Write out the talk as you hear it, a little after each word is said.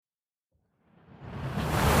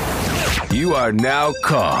You are now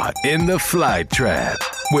caught in the Fly Trap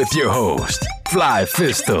with your host,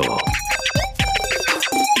 FlyFistol.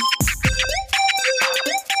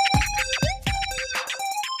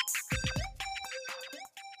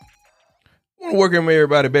 Welcome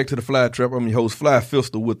everybody back to the Fly Trap. I'm your host,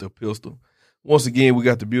 FlyFistol with the pistol. Once again, we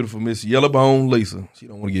got the beautiful Miss Yellowbone Lisa. She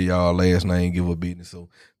don't want to get y'all last name, give her business, so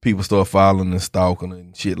people start following and stalking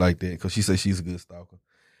and shit like that because she says she's a good stalker.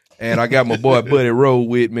 And I got my boy Buddy Rowe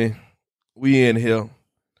with me. We in here.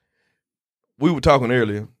 We were talking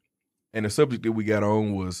earlier, and the subject that we got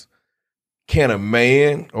on was, can a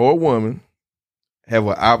man or a woman have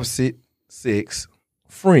an opposite sex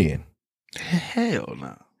friend? Hell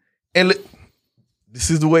no. And look, this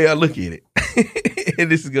is the way I look at it. And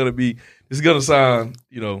this is gonna sound,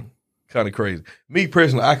 kind of crazy. Me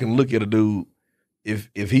personally, I can look at a dude if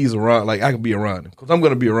he's around, like I can be around him because I'm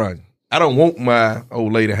gonna be around him. I don't want my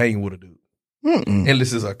old lady hanging with a dude.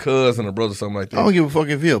 Unless it's a cousin or brother, something like that. I don't give a fuck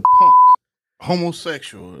if you're a punk,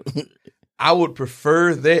 homosexual. I would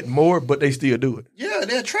prefer that more, but they still do it. Yeah,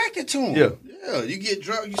 they're attracted to him. Yeah. You get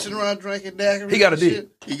drunk, you sit around drinking daiquiris. He got a dick.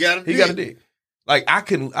 He got a dick. Like I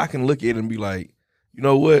can look at it and be like, you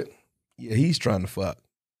know what? Yeah, he's trying to fuck.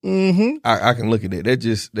 Mm-hmm. I can look at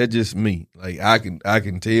that. That's just me. Like I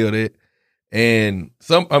can tell that. And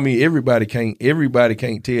everybody can't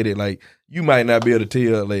tell that. Like you might not be able to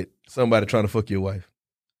tell that somebody trying to fuck your wife.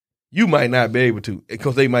 You might not be able to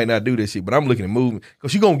because they might not do that shit. But I'm looking at movement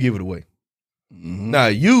because you're gonna give it away. Mm-hmm. Now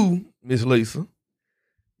you, Miss Lisa,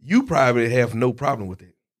 you probably have no problem with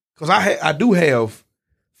that because I do have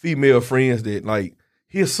female friends that like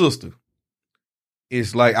his sister.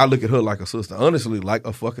 It's like I look at her like a sister, honestly, like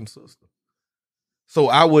a fucking sister. So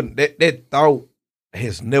I wouldn't. That thought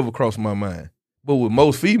has never crossed my mind. But with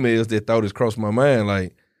most females, that thought has crossed my mind.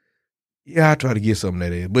 Like, yeah, I try to get something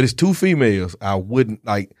that is. But it's two females. I wouldn't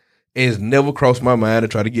like. It's never crossed my mind to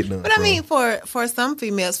try to get none. But I mean, for some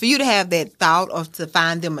females, for you to have that thought of to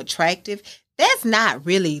find them attractive, that's not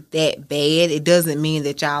really that bad. It doesn't mean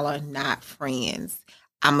that y'all are not friends.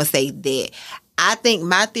 I'm gonna say that. I think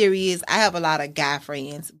my theory is I have a lot of guy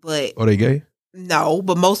friends, but are they gay? No,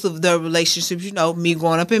 but most of the relationships, me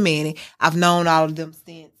growing up in Manny, I've known all of them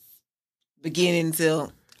since beginning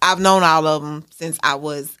till I've known all of them since I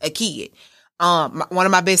was a kid. One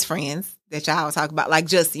of my best friends that y'all talk about, like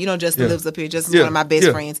Justin, Justin lives up here. Justin's one of my best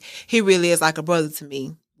friends. He really is like a brother to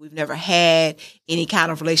me. We've never had any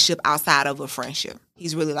kind of relationship outside of a friendship.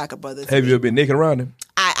 He's really like a brother to me. Have you ever been naked around him?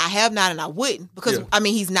 I have not, and I wouldn't because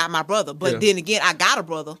he's not my brother. But then again, I got a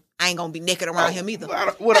brother. I ain't gonna be naked around him either.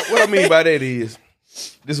 What I mean by that is,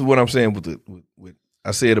 this is what I'm saying with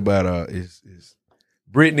I said about is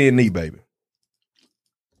Brittany and Nee baby.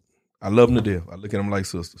 I love them to death. I look at them like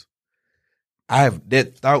sisters.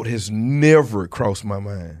 That thought has never crossed my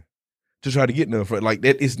mind to try to get nothing for like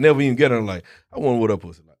that. It's never even getting like I want what up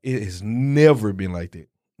pussy. Like, it has never been like that.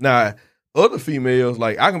 Now other females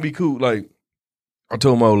like I can be cool like. I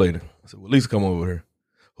told my old lady, I said, well, Lisa, come over here.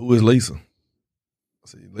 Who is Lisa? I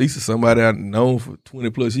said, Lisa's somebody I've known for 20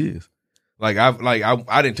 plus years. I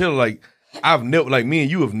didn't tell her, like, I've never, like, me and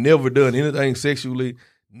you have never done anything sexually,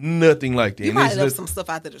 nothing like that. You probably left some stuff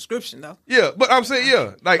out the description, though. Yeah, but I'm saying,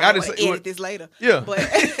 yeah. Like, I just edit this later. Yeah. But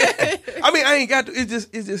I mean, I ain't got to, it's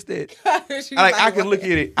just that. I can look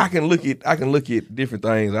at it, I can look at different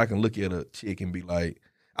things. I can look at a chick and be like,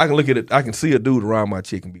 I can see a dude around my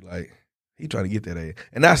chick and be like, he trying to get that ass.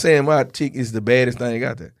 And not saying my chick is the baddest thing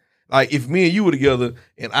out there. Like, if me and you were together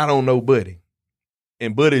and I don't know Buddy,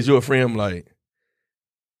 and Buddy's your friend, I'm like,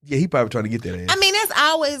 yeah, he probably trying to get that ass. I mean, that's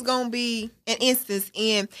always going to be an instance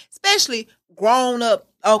in, especially grown up,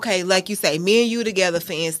 okay, like you say, me and you together,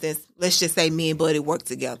 for instance, let's just say me and Buddy work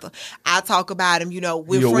together. I talk about him,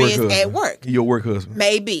 we're friends at work. He your work husband.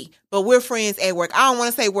 Maybe, but we're friends at work. I don't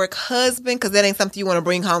want to say work husband because that ain't something you want to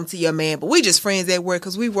bring home to your man, but we just friends at work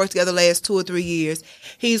because we've worked together the last 2 or 3 years.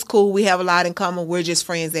 He's cool. We have a lot in common. We're just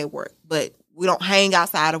friends at work, but we don't hang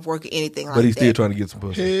outside of work or anything like that. But he's still trying to get some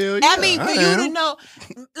pussy. Hell yeah, I mean, for you to know,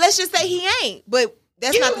 let's just say he ain't, but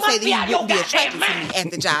that's not to say that he wouldn't be attracted to me at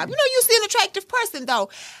the job. You see an attractive person, though.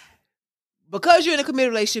 Because you're in a committed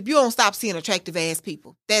relationship, you don't stop seeing attractive ass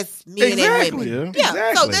people. That's men and women. Yeah.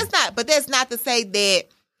 Exactly. So that's not to say that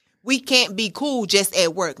we can't be cool just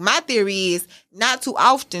at work. My theory is not too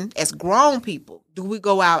often as grown people do we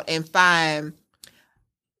go out and find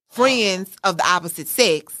friends of the opposite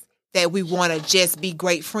sex that we want to just be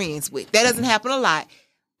great friends with. That doesn't happen a lot.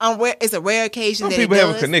 It's a rare occasion that people it does.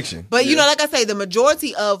 have a connection. But, like I say, the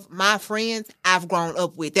majority of my friends I've grown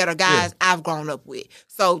up with, that are guys I've grown up with.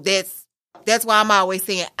 So that's why I'm always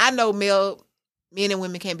saying, I know Mel men and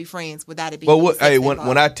women can't be friends without it being. But what? sex Hey, involved.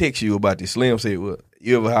 when I text you about this, Slim said, "Well,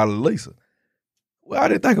 you ever holler at Lisa?" Well, I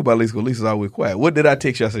didn't think about Lisa because Lisa's always quiet. What did I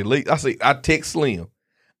text you? I said, I text Slim.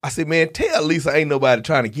 I said, man, tell Lisa ain't nobody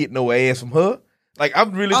trying to get no ass from her. Like,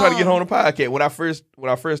 I'm really trying to get her on the podcast when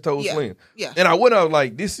I first told Slim. Yeah. And I went out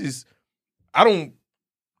like, it's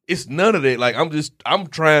none of that. Like, I'm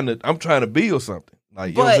trying to build something.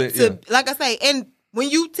 Like, you know what I'm saying? Like I say, and when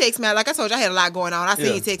you text me, like I told you, I had a lot going on. I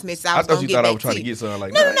seen your text message. I thought you thought I was trying to get something.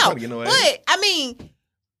 Like, no. I ain't trying to get no ass. But I mean,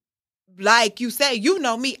 like you say, you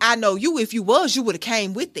know me, I know you. If you was, you would have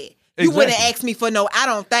came with that. You wouldn't have asked me for no, I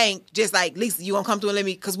don't think, just like, Lisa, you gonna come through and let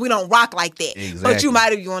me, because we don't rock like that. Exactly. But you might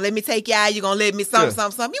have, you gonna let me take you out, you gonna let me something.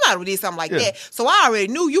 You might have did something like that. So I already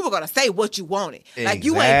knew you were gonna say what you wanted. Like,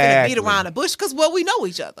 you ain't gonna beat around the bush, because, well, we know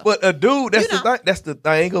each other. But a dude, that's the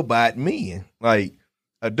thing about men. Like,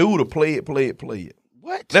 a dude will play it.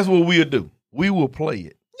 What? That's what we'll do. We will play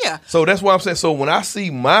it. Yeah. So that's why I'm saying, so when I see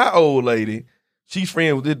my old lady, she's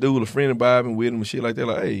friends with this dude, a friend of Bob with him and shit like that,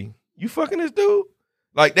 like, hey, you fucking this dude?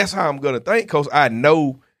 Like, that's how I'm going to think, because I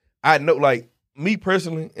know, like, me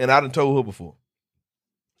personally, and I done told her before,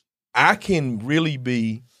 I can really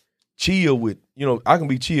be chill with, I can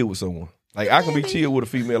be chill with someone. Like, I can be chill with a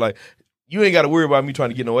female. Like, you ain't got to worry about me trying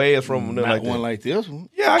to get no ass from them. Not Like one that. like this one.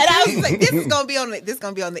 Yeah, I was like, this is gonna be on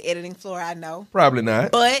the editing floor, I know. Probably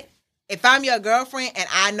not. But if I'm your girlfriend and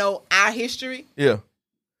I know our history, Yeah.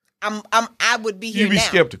 I would be here You'd be now.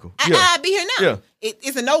 skeptical. Yeah. I'd be here now. Yeah.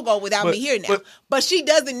 It's a no-go without me here now. But she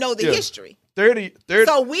doesn't know the history. 30.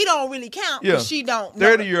 So we don't really count because she don't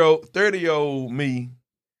know. 30-year-old me,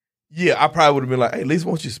 yeah, I probably would have been like, hey, Lisa,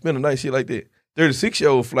 why don't you spend a night shit like that?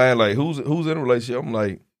 36-year-old fly, like, who's in a relationship? I'm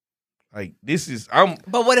like, this is,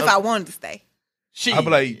 But what if I wanted to stay? I'd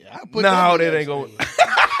be like, no, that ain't going.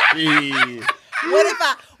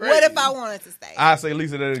 What if I wanted to stay? I say,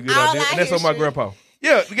 Lisa, that ain't a good All idea. I And that's hear on my shit. grandpa.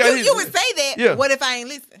 Yeah. You would say that. Yeah. What if I ain't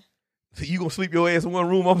listen? So you gonna sleep your ass in one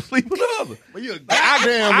room, I'm gonna sleep in the other. Well, you're a I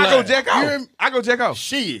goddamn go lie. jack off. I go jack off.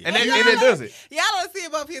 Shit. And that does it. Y'all don't see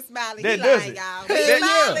him up here smiling. That He does lying, it.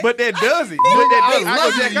 y'all. But that does it. But that does it. I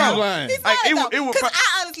go jack off. lying. He's Like, lying, it would because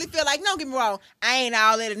I honestly feel like, don't get me wrong, I ain't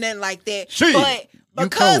all that or nothing like that. Shit. But You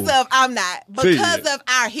because cold. of, I'm not, because Shit. of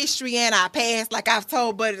our history and our past, like I've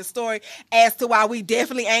told Buddy the story as to why we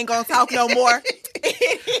definitely ain't gonna talk no more.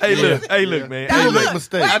 Hey, look, man. Don't Hey, look. look.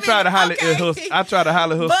 mistake. I tried to holler at her. Okay. I tried to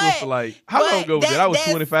holler at her But- sister. Like, how long ago was that? I was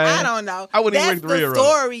that's- 25. I don't know. I wouldn't even That's work the railroad.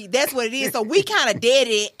 story. That's what it is. So we kind of did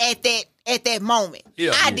it at that moment.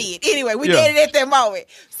 Yeah. I did. Anyway, we Yeah. did it at that moment.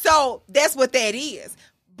 So that's what that is.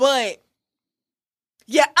 But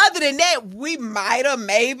yeah, other than that, we might have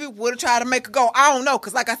maybe would have tried to make a go. I don't know,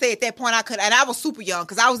 because like I said, at that point I could, and I was super young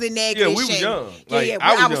because I was in that. Yeah, we was young. Like, Yeah,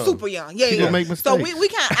 I I was was young. super young. Yeah, People yeah. make So mistakes. we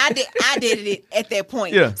kind of I did it at that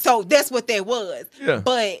point. Yeah. So that's what that was. Yeah.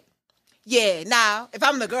 But yeah, now if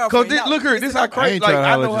I'm the girlfriend, Because look here, this how I crazy. ain't Like, trying to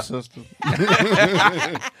I holler know. at your sister.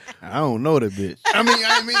 I don't know that bitch. I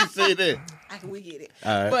didn't mean to say that. we get it.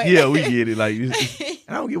 All right. But, Yeah, we get it. Like, and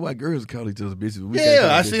I don't get why girls call each other bitches. We Yeah, can't call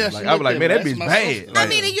I bitches. see how she Like, I was looked like, at man, me. that That's bitch my bad. sister. I Like,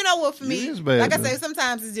 mean, and you know what? For me, It is bad, like I though. say,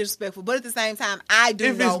 sometimes it's disrespectful, but at the same time, I do If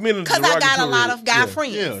it's know meant because I got a derogatory, lot of guy yeah.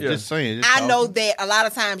 friends. Yeah, Yeah. just saying. Just I know talking. that a lot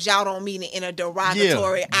of times y'all don't mean it in a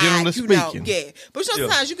derogatory generally speaking. yeah. But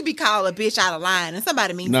sometimes you can be called a bitch out of line, and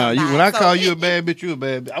somebody means Nah, something. when I So call you a it- bad bitch, you a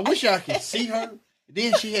bad bitch. I wish y'all could see her.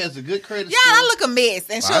 Then she has a good credit Yeah, score. I look a mess,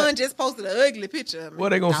 and Right. Sean just posted an ugly picture of me. well,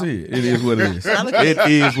 they gonna No. see it. It is what it is. I look- It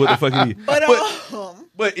is what the fuck it is. But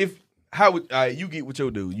But if how would you get with your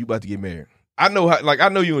dude? You about to get married? I know how. Like, I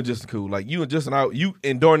know you and Justin cool. Like, you and Justin out. You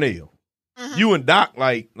and Darnell. You and Doc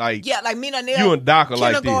like yeah, like me and Neil, you and Doc are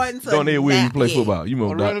like kindergarten this. to Darnell Williams now, play yeah. football. You Oh, know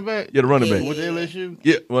the Doc. running back? Yeah, the running Yeah, back. With LSU?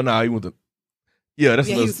 Yeah. Well, nah, he went to. Yeah, that's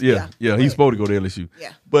Yeah, another. he was- Yeah, yeah. he's supposed to go to LSU.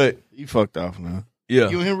 Yeah. But He fucked off now. yeah,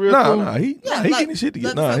 You and him real nah, cool? nah, he Yeah, he like, getting his shit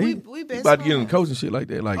together. look, Nah, so he we best about to get in friends. coaching shit like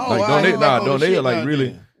that. Like Oh, like I Darnell, ain't back on the Darnell shit like now really.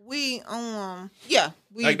 then. we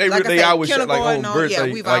we Like I they said, always like on kindergarten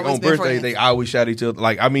birthday, we've like always on been birthday friends. they always shout each other.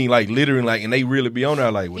 Like I mean, like literally, like and they really be on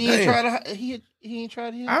there. Like, well, He ain't damn, tried to. He ain't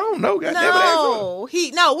tried to. I don't know,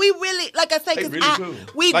 goddamn No, we really like I say They because really cool.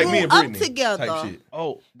 we Like grew me and up Brittany type together. shit.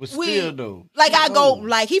 Oh, but We- still though. Like I go, Oh.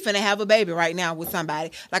 like he finna have a baby right now with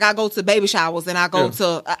somebody. Like I go to baby showers and I go Yeah.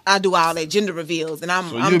 to I do all that gender reveals and I'm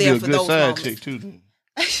So I'm you'll be there a for good those side moments. chick too. Then.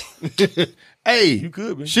 Hey, You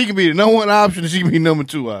could be. she can be the number one option. She can be number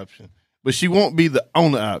two option, but she won't be the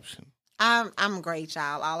only option. I'm a great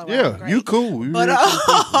child all around. Yeah, great. you cool. You But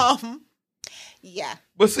really cool. yeah,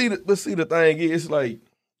 But see, the thing is, like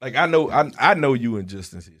I know you and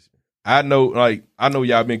Justin's history. I know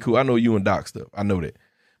y'all been cool. I know you and Doc stuff. I know that.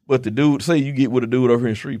 But the dude, say you get with a dude over here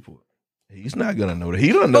in Shreveport, He's not gonna know that. He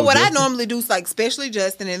don't know. But what Justin. I normally do is like, especially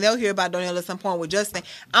Justin, and they'll hear about Donnell at some point with Justin.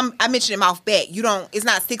 I mention him off bat. You don't. It's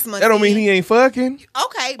not 6 months. That don't in. mean he ain't fucking.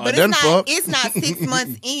 Okay, but it's not 6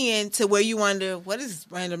 months in to where you wonder what is this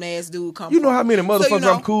random ass dude come. You from? know how many motherfuckers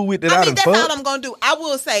I'm cool with that I done that's fucked? all I'm gonna do. I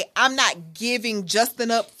will say I'm not giving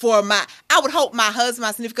Justin up for my. I would hope my husband,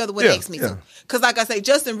 my significant other, would ask me to, because like I say,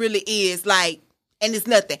 Justin really is like, and it's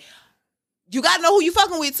nothing. You got to know who you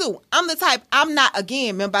fucking with, too. I'm the type, I'm not, again,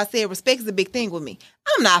 remember I said respect is a big thing with me.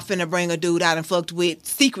 I'm not finna bring a dude out and fucked with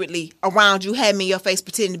secretly around you, have me in your face,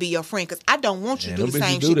 pretending to be your friend, because I don't want you to do the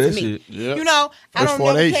same shit to me. Yep. You know, I don't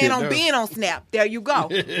never plan on being on Snap. There you go.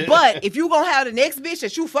 But if you going to have the next bitch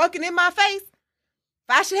that you fucking in my face, if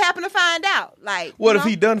I should happen to find out, like. What if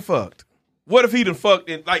he done fucked? What if he done fucked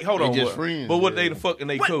and, like, hold on. Just friends, but what they done fucked and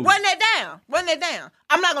they cool? Run that down.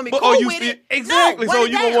 I'm not going to be but cool with it. Exactly. No, so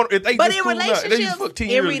you going to want, if they but just in cool now, they just fucked 10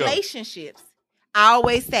 years ago. relationships, I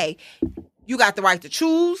always say, you got the right to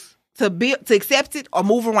choose, to accept it, or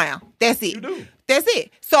move around. That's it. You do. That's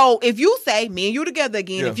it. So if you say, me and you together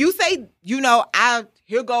again, Yeah. if you say,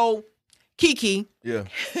 here go Kiki. Yeah.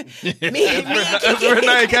 me and Kiki. That's where her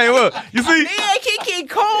name came up. You see? Me and Kiki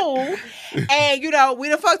cool. And, we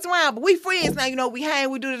done fucked around, but we friends now. We hang,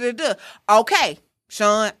 we do da. Okay,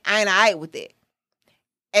 Sean, I ain't all right with that.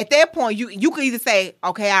 At that point, you could either say,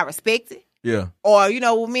 okay, I respect it. Yeah. Or,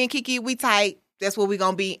 me and Kiki, we tight. That's what we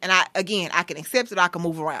going to be. And I can accept it. I can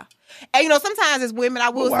move around. And, sometimes as women, I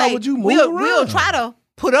will why say, would you move we'll around? try to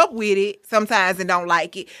put up with it sometimes and don't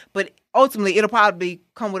like it. But ultimately, it'll probably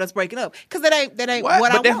come with us breaking up. Because that ain't what I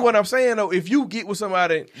want. But that's what I'm saying, though. If you get with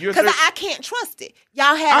somebody, because I can't trust it.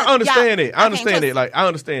 Y'all have. I understand it. I understand it. it. Like, I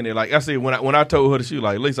understand it. Like I said, when I told her that she was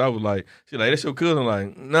like, Lisa, I was like, she like, that's your cousin. I'm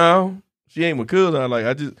like, no, she ain't my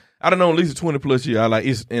cousin. I don't know Lisa 20 plus years. I like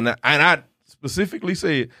it's and I specifically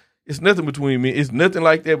said it's nothing between me. It's nothing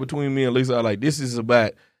like that between me and Lisa. I like this is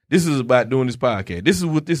about doing this podcast. This is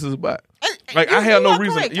what this is about. Like I have no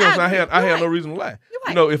reason. Correct. You know what I'm saying? I have no reason to lie.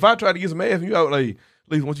 You're right. If I try to get some ass from you, I would like,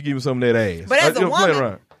 Lisa, why don't you give me some of that ass? But as a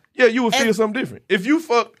woman, yeah, you would feel something different. If you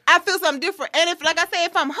fuck, I feel something different. And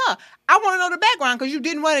if I'm her, I want to know the background because you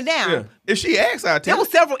didn't run it down. yeah. If she asks, I tell There her. was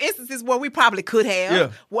several instances where we probably could have. Yeah.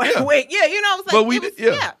 Where, Yeah. you know what I'm saying? But we it was, did,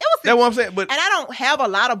 yeah. It was. That's what I'm saying. But And I don't have a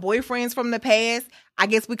lot of boyfriends from the past. I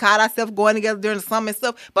guess we caught ourselves going together during the summer and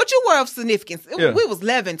stuff. But you were of significance. Yeah. We was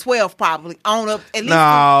 11, 12 probably on up at least.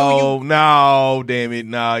 no, damn it.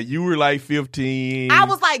 Nah, you were like 15. I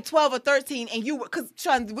was like 12 or 13 and you were, because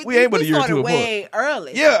We ain't but a year or started two way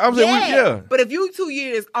early. Yeah, I'm saying But if you 2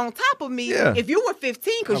 years on top of me, Yeah. if you were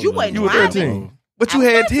 15, because you wasn't You were driving. 13. But I you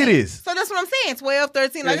was had 13. titties. So that's what I'm saying. 12,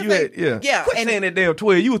 13. Like Yeah, I you said, had, yeah. Quit And saying that damn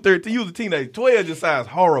 12. You were 13. You was a teenager. 12 just sounds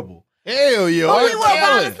horrible. Hell yeah. but we were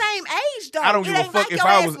around it. the same age, though. I don't It give a ain't fuck like if your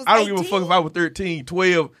I ass was. I don't give a 18. fuck if I was 13.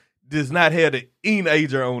 12 does not have the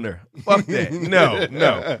teenager on there. Fuck that.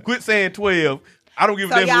 No. Quit saying 12. I don't give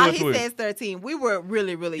a So damn y'all, if he it was 12. says 13. We were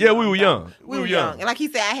really, really Yeah, young. we were though. young. We were young. And like he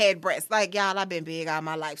said, I had breasts. Like, y'all, I've been big all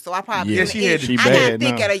my life. So I probably Yeah, she had- she I bad got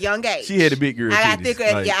thick now. at a young age. She had the big girl I got titties. thicker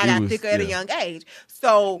at, Like, I it got was- thicker at a yeah. young age.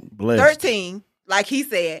 So Blessed. 13, like he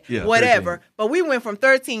said, Yeah, whatever. 13. But we went from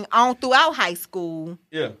 13 on throughout high school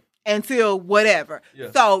Yeah. until whatever.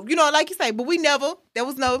 Yeah. So, like you say, but we never, there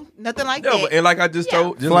was nothing like No, that. but, and like I just Yeah.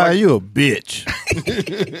 told, just Fly, like, you a bitch.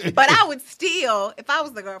 But I would still, if I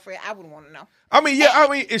was the girlfriend, I would want to know.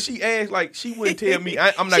 if she asked, like, she wouldn't tell me.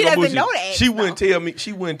 I'm not She gonna doesn't bullshit. know to ask, She wouldn't though. tell me.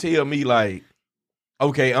 She wouldn't tell me like,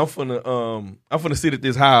 okay, I'm finna sit at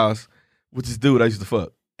this house with this dude I used to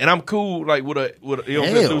fuck, and I'm cool like with a you know what I'm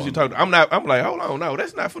saying, Hell. dude she talked. I'm like, hold on, no,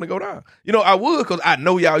 that's not finna go down. I would because I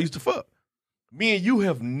know y'all used to fuck. Me and you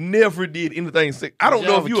have never did anything sick. I don't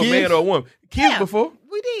Y'all know if were you a kids? man or a woman. Kids Yeah. before.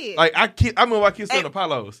 We did. Like I remember I kissed her in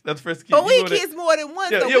Apollos. That's the first kiss. But You we know that? kissed more than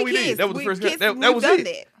once. Yeah, so yeah, we we kissed. did. That was the We first kissed, that we've was done it.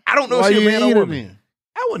 that. I don't know Why if she you a man ain't or eat her woman. then?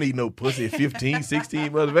 I wouldn't eat no pussy at 15,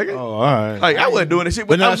 16, motherfucker. Oh, all right. Like I wasn't doing that shit.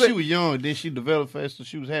 But now I'm she saying- was young. Then she developed fast, so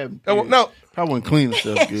she was having. No, kids. no. Probably wasn't cleaning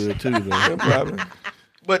stuff good too. No Though. problem.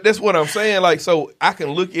 But that's what I'm saying. Like, so I can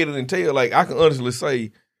look at it and tell. Like, I can honestly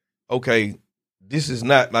say, okay, this is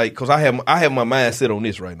not like because I have my mind set on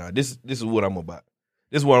this right now. This is what I'm about.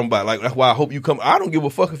 This is what I'm about. Like that's why I hope you come. I don't give a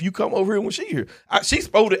fuck if you come over here when she here. She's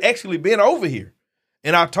supposed to actually been over here,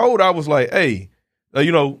 and I told her I was like, hey,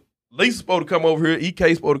 Lisa's supposed to come over here.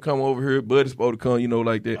 EK's supposed to come over here. Buddy's supposed to come.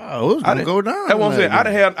 Like that. Oh, it was gonna go down. That's what I'm saying. like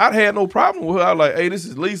that. I'd had no problem with her. I was like, hey, this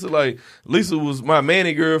is Lisa. Like Lisa was my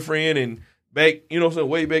manny girlfriend, and back, what I'm saying,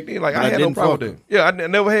 way back then, like But I I had no didn't problem fuck with that. Yeah, I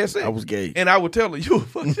never had sex. I was gay. And I would tell her, you a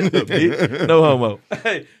fucking bitch. No homo.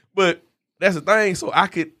 But that's the thing. So I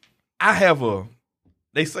have a,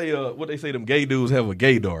 they say, what they say, them gay dudes have a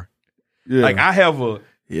gaydar. Yeah. Like I have a,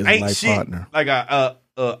 His ain't life shit partner. like a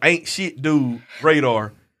ain't shit dude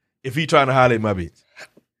radar if he trying to holler at my bitch.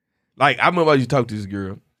 Like I remember I used to talk to this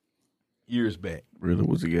girl years back. Really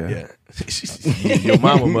was a guy. Yeah, your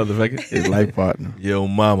mama motherfucker. His life partner. Your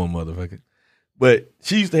mama motherfucker. But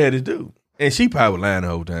she used to have this dude, and she probably was lying the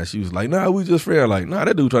whole time. She was like, "Nah, we just friends." Like, "Nah,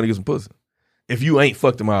 that dude trying to get some pussy." If you ain't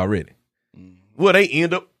fucked him already, well, they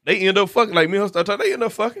end up fucking. Like me and her start talking. They end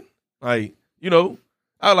up fucking. Like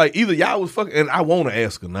I was like, either y'all was fucking, and I want to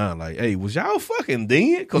ask her now, like, hey, was y'all fucking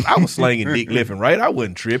then? Because I was slanging dick left and right. I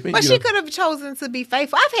wasn't tripping. But she could have chosen to be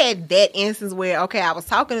faithful. I've had that instance where, okay, I was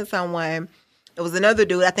talking to someone. It was another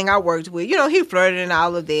dude I think I worked with. He flirted and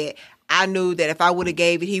all of that. I knew that if I would have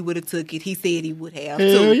gave it, he would have took it. He said he would have,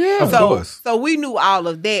 too. Yeah. Of course. So we knew all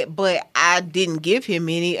of that, but I didn't give him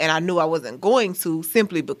any, and I knew I wasn't going to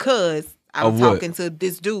simply because I was talking to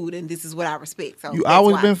this dude, and this is what I respect. So you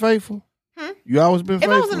always been faithful? You always been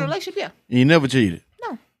faithful? If I was in a relationship, yeah. You never cheated?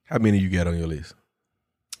 No. How many you got on your list?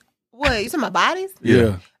 What, you talking about bodies?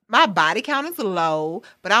 Yeah. My body count is low,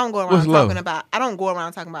 but I don't go around talking about. I don't go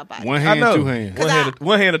around talking about bodies. One hand, two hands.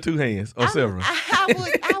 One hand or two hands or several. I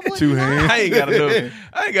would. Two hands. I ain't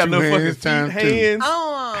got no fucking feet, hands,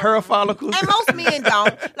 hair follicles. And most men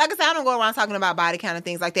don't. Like I said, I don't go around talking about body count and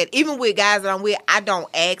things like that. Even with guys that I'm with, I don't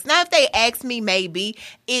ask. Now, if they ask me, maybe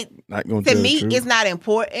to me, it's not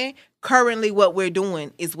important. Currently, what we're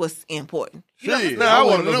doing is what's important. I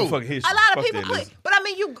want to know fucking history. A lot of people put, but I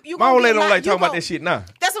mean, you. My old lady don't like talking about that shit now.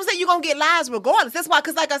 That's what I'm saying. You're gonna get lies regardless. That's why,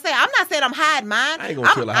 because like I said, I'm not saying I'm hiding mine. I ain't gonna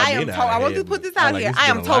tell her how I want to put this out here. I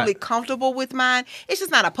am totally comfortable with mine. It's just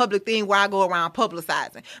not a public thing where I go around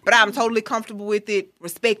publicizing. But I'm totally comfortable with it,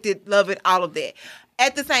 respect it, love it, all of that.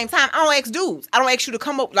 At the same time, I don't ask dudes. I don't ask you to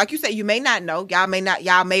come up. Like you say, you may not know. Y'all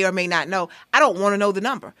may or may not know. I don't want to know the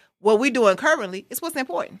number. What we're doing currently is what's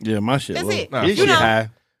important. Yeah, my shit. That's low. it. His shit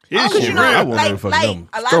high. His shit real. I want like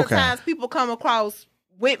a lot of times people come across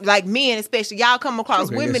with, like men especially, y'all come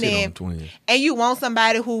across women and you want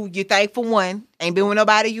somebody who you think, for one, ain't been with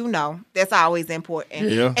nobody you know. That's always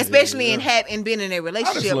important. Yeah. Especially in being in a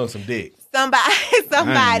relationship. I just love some dick.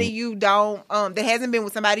 Somebody you don't, that hasn't been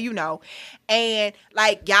with somebody you know. And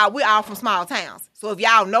like y'all, we're all from small towns. So if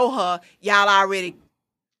y'all know her, y'all already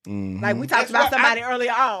like we talked about somebody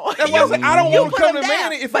earlier on. That's why I don't want to come to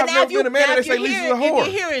Manny. If I've never been to Manny, they say Lisa's a whore.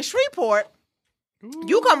 If you're here in Shreveport,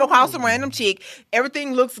 you come across some random chick,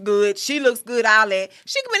 everything looks good, she looks good, all that.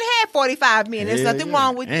 She could have had 45 men. There's nothing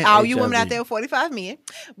wrong with all you women out there with 45 men.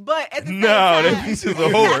 But at the same time, that bitch is a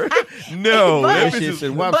whore. No, that bitch is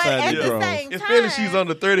but at the same time, especially she's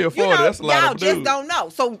under 30 or 40, that's a lot y'all of just dudes. don't know.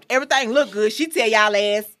 So everything look good. She tell y'all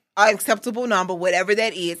ass an acceptable number, whatever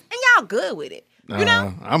that is, and y'all good with it. You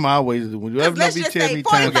know, I'm always when you ever let's be just tell say me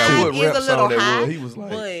 45 time is a little high. He was like,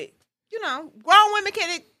 but grown women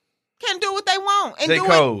can do what they want and J. do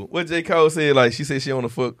Cole. it. What J. Cole said, like she said she on a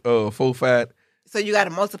full fight. So you got to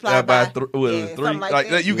multiply by 3. Like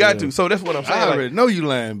that. You got to. So that's what I'm saying. I already know you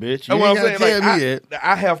lying, bitch. You that's what ain't I'm gotta saying. tell me that.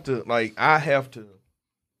 I have to.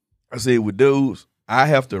 I said with dudes, I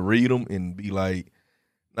have to read them and be like,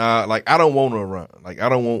 nah, like I don't want her around. Like I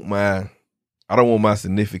don't want my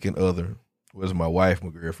significant other, whether my wife, my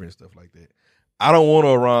girlfriend, stuff like that. I don't want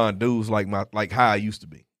her around dudes like how I used to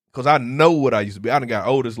be. Because I know what I used to be. I done got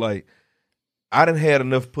old. It's like, I done had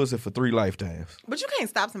enough pussy for 3 lifetimes. But you can't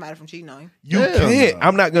stop somebody from cheating on you. You can't.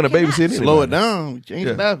 I'm not going to babysit anybody. Slow it down. You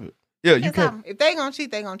can't stop it. Yeah, you can't. If they gonna cheat,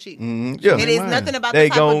 they gonna cheat. Mm-hmm. Yeah. It is nothing about the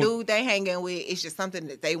type of dude they hanging with. It's just something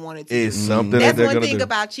that they wanted to do. It's something That's that they're one gonna thing do.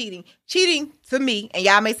 about cheating. Cheating, to me, and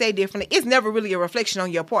y'all may say differently, it's never really a reflection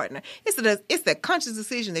on your partner. It's the conscious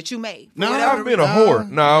decision that you made. No, I've been a whore.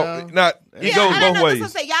 No, not. It goes both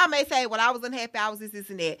ways. Y'all may say, well, I was unhappy, I was this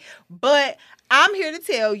and that. But I'm here to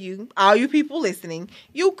tell you, all you people listening,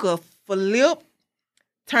 you could flip,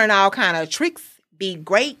 turn all kind of tricks, be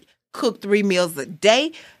great, cook 3 meals a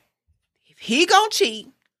day. He gonna cheat.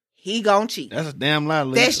 He gonna cheat. That's a damn lie.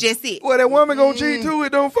 That's just it. Well, that woman gonna cheat too.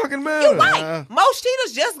 It don't fucking matter. You're right. Most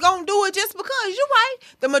cheaters just gonna do it just because. You're right.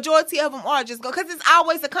 The majority of them are just because it's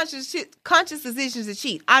always a conscious decision to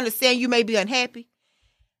cheat. I understand you may be unhappy,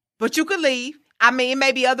 but you could leave. I mean, it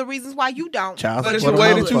may be other reasons why you don't. But it's the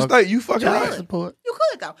way that you stay. You fucking right. Support. You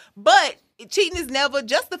could though, but cheating is never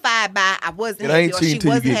justified by I wasn't It ain't happy or she cheating till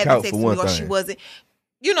you wasn't get having caught sex for with one me or thing. she wasn't.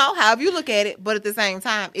 You know, however you look at it, but at the same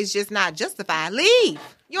time, it's just not justified. Leave.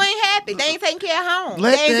 You ain't happy. They ain't taking care of home.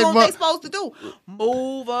 They ain't doing what they supposed to do.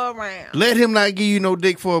 Move around. Let him not give you no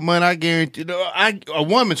dick for a month. I guarantee. A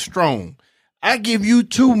woman's strong. I give you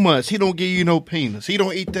 2 months. He don't give you no penis. He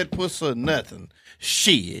don't eat that pussy or nothing.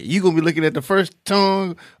 shit, you gonna be looking at the first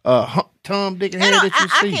tongue, Tom, Dick, and Harry that you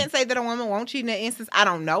see. I can't say that a woman won't cheat in that instance. I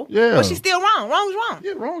don't know. Yeah. But she's still wrong. Wrong is wrong.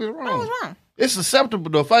 Yeah, wrong is wrong. Wrong is wrong. It's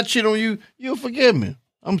acceptable though. If I cheat on you, you'll forgive me.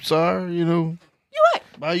 I'm sorry, you know. You're right.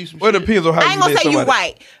 Buy you some Well, it shit. depends on how I ain't you gonna let say you're somebody.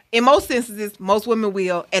 right. In most instances, most women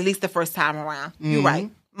will, at least the first time around. You're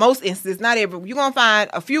right. Most instances, not every. You're gonna find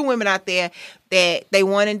a few women out there that they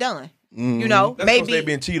one and done. You know, That's maybe because they've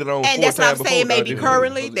been cheated on. and 4 that's what I'm times saying. before, Maybe though.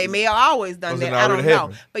 currently, they may have always done Because it that. I don't already know.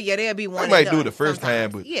 happened. But yeah, they'll be one. They and might done do it the first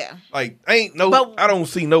time, sometimes. but yeah. like But- I don't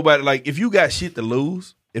see nobody like if you got shit to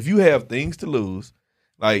lose, if you have things to lose,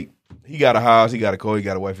 like he got a house, he got a car, he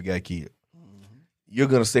got a wife, he got a kid, you're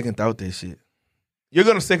gonna second thought that shit. You're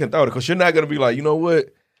gonna second thought it because you're not gonna be like, you know what?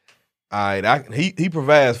 All right, he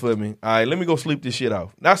provides for me. All right, let me go sleep this shit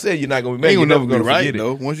off. Not saying you're not gonna be mad. Ain't You're gonna never never be gonna right forget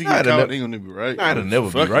though. it. Once you Nah, get it'll caught, never- ain't gonna be right. Nah, it'll never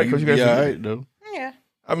be Fuck right, you, 'cause you be got all some- right though. Yeah.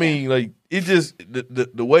 I mean, like it just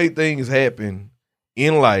the way things happen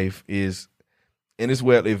in life is, and it's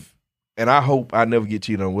well if, and I hope I never get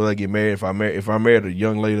cheated on. Will I get married? If I married a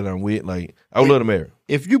young lady that I'm with, like I would love to marry.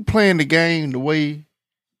 If you playing the game the way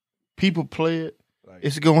people play it,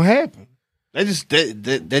 it's gonna happen.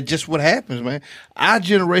 That just what happens, man. Our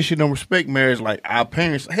generation don't respect marriage like our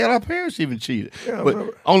parents. Hell, our parents even cheated, Yeah, but bro.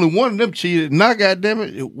 only one of them cheated. Now, goddamn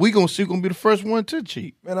it, we gonna be the first one to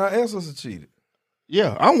cheat. Man, our ancestors cheated.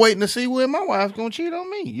 Yeah, I'm waiting to see when my wife's gonna cheat on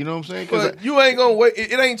me. You know what I'm saying? 'Cause But you ain't gonna wait.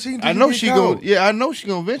 It ain't cheating. till I you know get she caught. gonna. Yeah, I know she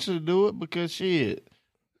gonna eventually do it because shit.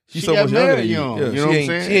 She's She so got much younger married than you. young, Yeah, you know what I'm she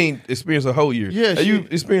saying? ain't experienced her whole years. Yeah, Have you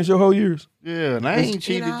experienced your whole years? Yeah, and I ain't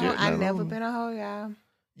cheated yet. I've no. never been a hoe, y'all.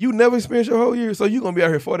 You never experienced your whole years, so you gonna be out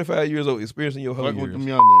here 45 years old experiencing your whole Fuck with years. them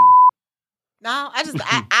young niggas. No,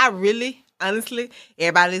 I really, honestly,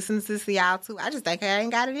 everybody listens to see y'all too. I just think I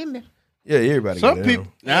ain't got it in me. Yeah, everybody. Some got people,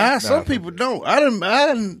 some people don't. I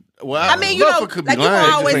didn't. Well, I mean, you know, could like be you lying.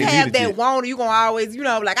 gonna always ain't have did it that yet. want. You gonna always, you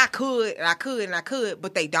know, like I could,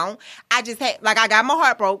 but they don't. I just had, like, I got my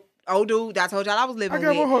heart broke. Old dude, that I told y'all I was living I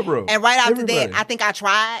with. got my heart broke. And right after Everybody. that, I think I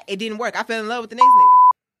tried. It didn't work. I fell in love with the next nigga.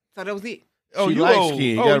 So that was it. Oh, She you light old. skin.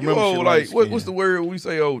 You Oh, gotta you remember she old. light Like skin. what's the word we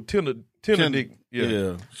say? Oh, tender dick. Yeah. Yeah,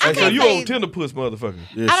 And so can't you say- old tender puss motherfucker.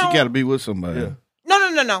 yeah. I She don't- got to be with somebody. Yeah.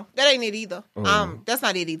 No. That ain't it either. That's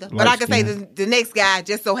not it either. But I Light can say skin. the next guy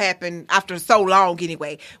just so happened after so long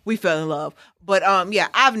anyway, we fell in love. But yeah,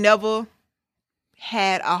 I've never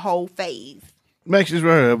had a whole phase. Max is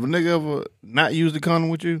right. Have a nigga ever not used the condom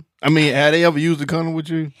with you? I mean, had they ever used the condom with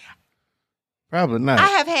you? Probably not. I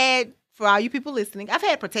have had, for all you people listening, I've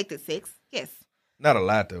had protected sex. Yes. Not a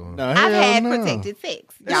lot though. No, I've hell had no. protected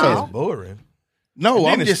sex. That Y'all. sounds boring. No, And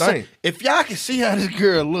then I'm it just saying. stink. If y'all can see how this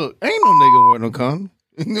girl look, ain't no nigga wearing no condom.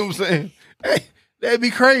 You know what I'm saying? Hey, that'd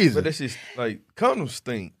be crazy. But that's just like condoms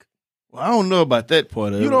stink. Well, I don't know about that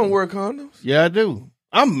part of it. You don't wear condoms? Yeah, I do.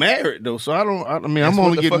 I'm married though, so I don't. I mean, That's I'm what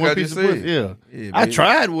only the getting fuck one I piece of just pussy. said. Yeah, Yeah, I baby.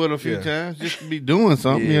 tried with her a few Yeah. times just to be doing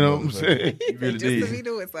something. Yeah, you know what I'm motherfucker. saying? You really Just to be did.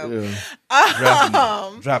 doing something.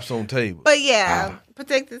 Yeah. Drops on table. But yeah,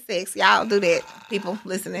 protected sex. Y'all do that. People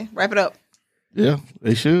listening. Wrap it up. Yeah,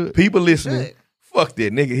 they should. People listening, Should. fuck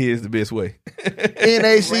that. Nigga head is the best way.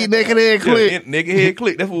 NAC naked and click. Yeah, nigga head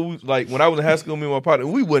click. That's what we like when I was in high school. Me and my partner,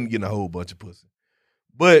 we wasn't getting a whole bunch of pussy,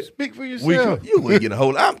 but Speak for we yourself. you wouldn't get a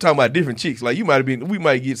whole. I'm talking about different chicks. Like you might have been. We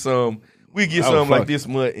might get some. We get I was some like fucking- this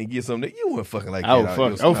month and get some. That you weren't fucking like I that.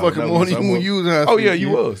 was fucking more than you when you was in high Oh school, yeah, you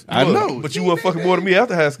kid. was. I was. know. but you weren't fucking more than me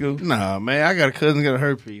after high school. Nah, man, I got a cousin got a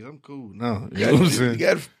herpes. I'm cool. No, you know what I'm You saying?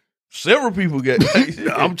 got several people got.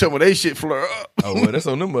 I'm talking about they shit flare up. Oh well, that's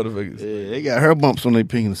on them motherfuckers. Yeah, they got her bumps on their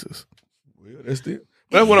penises. Well, that's still.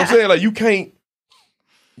 But that's what I'm saying. Like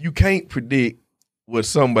you can't predict what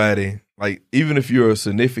somebody like. Even if your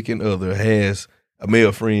significant other has a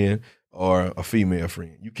male friend or a female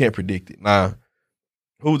friend, you can't predict it. Now,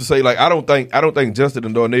 who's to say? Like I don't think Justin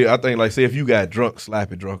and Darnell. I think like say if you got drunk,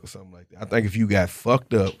 sloppy drunk or something like that. I think if you got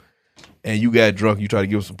fucked up and you got drunk, you try to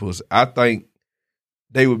give them some pussy. I think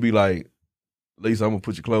they would be like, Lisa, I'm gonna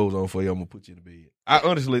put your clothes on for you. I'm gonna put you in the bed. I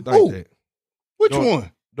honestly think Who? that. Which Don't-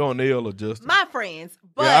 one? Darnell or Justin. My friends.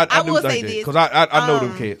 But Yeah, I do will think say that, this. because I know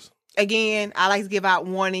them cats. Again, I like to give out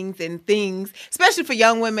warnings and things, especially for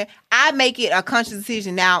young women. I make it a conscious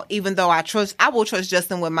decision now, even though I will trust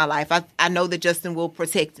Justin with my life. I know that Justin will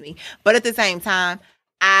protect me. But at the same time,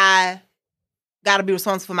 I got to be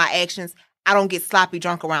responsible for my actions. I don't get sloppy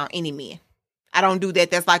drunk around any men. I don't do that.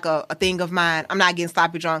 That's like a thing of mine. I'm not getting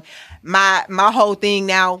sloppy drunk. My whole thing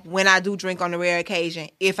now, when I do drink on a rare occasion,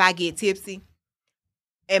 if I get tipsy,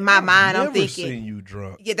 in my mind, I'm Never thinking, seen you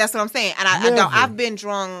drunk. yeah, that's what I'm saying. And I Never. don't. I've been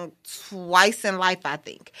drunk twice in life, I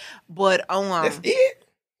think. But That's it.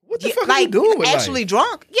 What the fuck are you doing with actually life?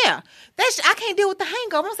 drunk? Yeah, I can't deal with the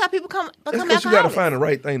hangover. Most of people become That's because alcoholics. you got to find the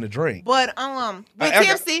right thing to drink. But with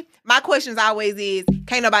tipsy, my questions always is,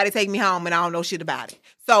 can't nobody take me home and I don't know shit about it.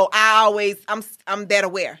 So I'm that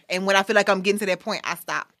aware. And when I feel like I'm getting to that point, I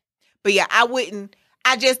stop. But yeah,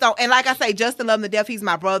 I just don't. And like I say, Justin love him to death. He's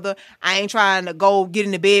my brother. I ain't trying to go get in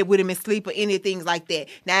the bed with him and sleep or any things like that.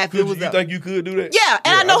 Now, if it was you think you could do that? Yeah,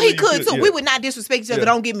 and I know he could too. Yeah. We would not disrespect each other.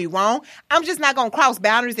 Don't get me wrong. I'm just not gonna cross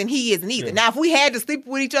boundaries, and he isn't either. Yeah. Now, if we had to sleep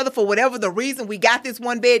with each other for whatever the reason, we got this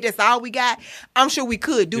one bed. That's all we got. I'm sure we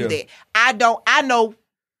could do that. I know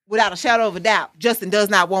without a shadow of a doubt, Justin does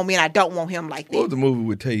not want me, and I don't want him like that. What was the movie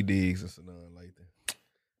with Tay Diggs and something like that?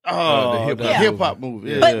 Oh, the hip hop movie.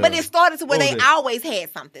 Yeah. But it started to where they always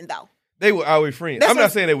had something though. They were always friends. I'm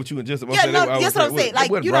not saying that with you and Justin. That's what I'm saying. Like,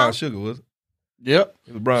 it wasn't Brown Sugar, was it? Yep.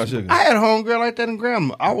 It was Brown Sugar. I had a homegirl like that in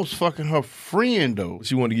grandma. I was fucking her friend though.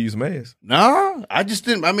 She wanted to give you some ass. Nah, I just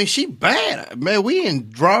didn't. I mean, she bad. Man, we in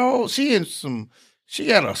draw. She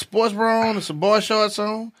got a sports bra on and some boy shorts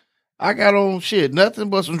on. I got on nothing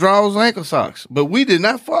but some drawers and ankle socks. But we did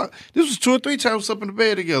not fuck. This was 2 or 3 times up in the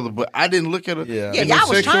bed together, but I didn't look at her. Yeah, y'all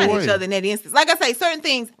was trying each other in that instance. Like I say, certain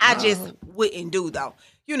things I just wouldn't do though.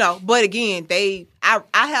 You know, but again, I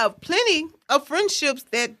have plenty of friendships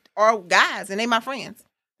that are guys and they my friends.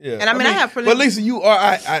 Yeah. And I mean I have plenty. But Lisa, you are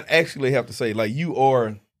I actually have to say, like, you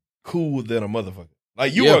are cool than a motherfucker.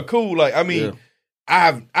 Like, you are cool. Like, I mean,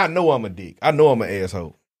 I know I'm a dick. I know I'm an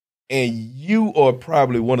asshole. And you are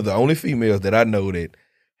probably one of the only females that I know that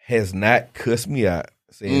has not cussed me out,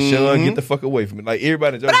 saying, Sean, get the fuck away from me. Like,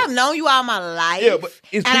 everybody. But I've known you all my life. Yeah, but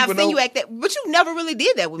and I've seen you act that. But you never really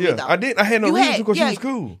did that with me, though. I did. I had no reason because she was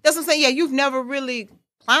cool. That's what I'm saying. Yeah, you've never really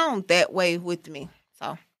clowned that way with me.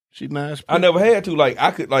 So she's nice. I never had to. Like,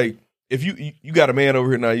 I could, like, if you got a man over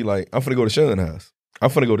here now, you like, I'm finna go to Sean's house. I'm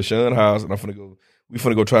finna go to Sean's house, and we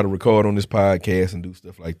finna go try to record on this podcast and do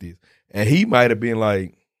stuff like this. And he might have been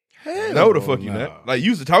like, no, the fuck you not. Like, you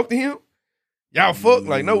used to talk to him? Y'all fuck?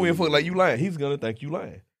 Like, no, we ain't fuck. Like, you lying. He's gonna think you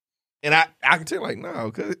lying. And I can tell, like,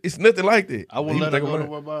 no, because it's nothing like that. I wouldn't let her go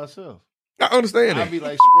nowhere by herself. I understand that. I'd be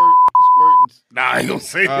like, squirting. Nah, I ain't gonna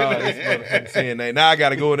say that. Saying that. Now I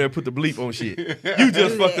gotta go in there and put the bleep on shit. You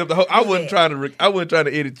just fucked up the whole. I wasn't trying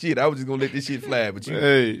to edit shit. I was just gonna let this shit fly. But you,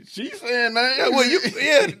 hey, she saying that.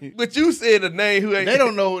 Well, but you said a name who ain't. They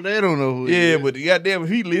don't know who. Yeah, but goddamn, if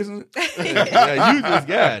he listening, yeah, you just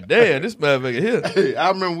goddamn this motherfucker here. Hey, I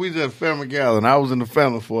remember we was at a family gathering. I was in the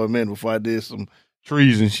family for a minute before I did some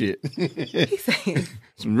trees and shit.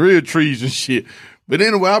 Some real trees and shit. But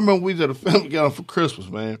anyway, I remember we was at a family gathering for Christmas,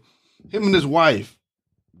 man. Him and his wife,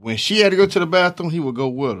 when she had to go to the bathroom, he would go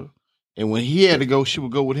with her. And when he had to go, she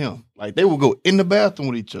would go with him. Like, they would go in the bathroom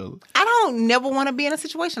with each other. I don't never want to be in a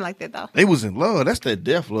situation like that, though. They was in love. That's that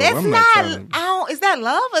death love. That's is that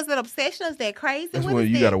love? Is that obsession? Is that crazy? That's when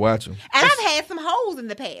you got to watch them. And I've had some hoes in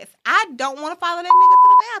the past. I don't want to follow that nigga to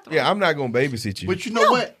the bathroom. Yeah, I'm not going to babysit you. But you know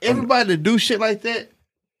what? Everybody that do shit like that,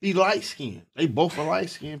 be light-skinned. They both are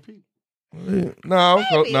light-skinned people. No.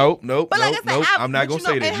 But like I said, I'm not gonna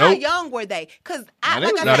say that. And how young were they? Because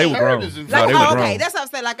they were grown. Okay, that's what I'm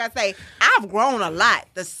saying. Like I say, I've grown a lot.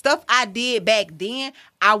 The stuff I did back then,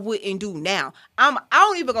 I wouldn't do now. I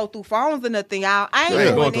don't even go through phones or nothing, y'all. I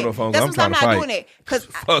ain't going through no phones. That's I'm not doing it. Because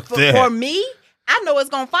for me, I know it's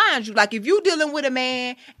gonna find you. Like if you dealing with a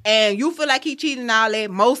man and you feel like he cheating and all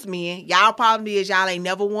that, most men, y'all problem is y'all ain't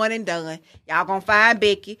never won and done. Y'all gonna find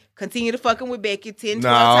Becky, continue to fucking with Becky 10, 12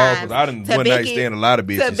 times. I didn't one night stand a lot of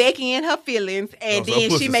bitches. To Becky in her feelings, and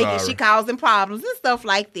then she causing problems and stuff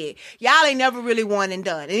like that. Y'all ain't never really won and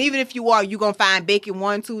done. And even if you are, you gonna find Becky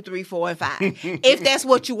 1, 2, 3, 4, and 5. If that's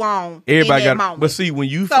what you want. Everybody in that moment. But see, when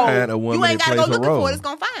you find a woman you ain't that gotta plays go her looking role, for it, it's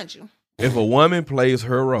gonna find you. If a woman plays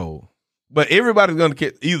her role. But everybody's going to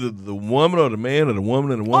catch either the woman or the man or the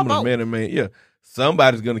woman and the woman or the man and the man. Yeah.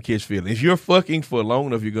 Somebody's going to catch feelings. If you're fucking for long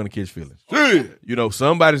enough, you're going to catch feelings. You know,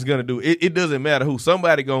 somebody's going to do it. It doesn't matter who.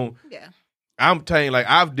 Somebody going to. Yeah. I'm telling you, like,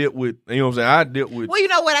 I've dealt with, you know what I'm saying? Well, you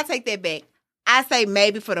know what? I take that back. I say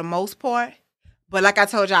maybe for the most part. But like I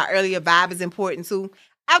told y'all earlier, vibe is important too.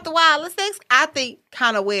 After a while, the sex, I think,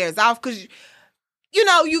 kind of wears off because. You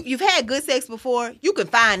know, you've had good sex before. You can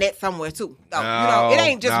find that somewhere too. So, you know, it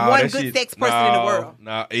ain't just one good sex person in the world.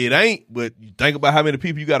 No, it ain't. But you think about how many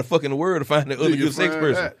people you got to fuck in the world to find that other good sex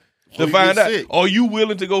person. To find out, are you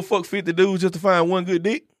willing to go fuck 50 dudes just to find one good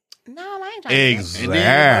dick? No, I ain't trying to. Exactly. And then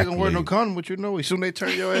you're not gonna wear no condom, but you know, as soon as they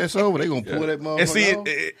turn your ass over, they gonna pull that motherfucker. And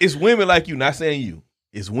see, it's women like you. Not saying you.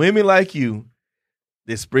 It's women like you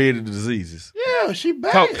that spread the diseases. Yeah, she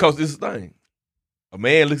bad. Because this is the thing. A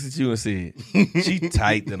man looks at you and said, she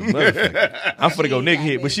tight than a motherfucker. I'm finna go nigga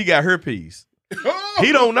hit, but she got herpes.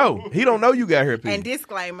 He don't know. He don't know you got herpes. And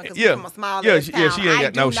disclaimer, because Yeah. we're from a small Yeah, ass she town, ain't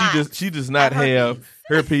got no. She does not have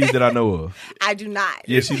herpes that I know of. I do not.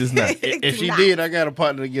 Yeah, she does not. If she did, I got a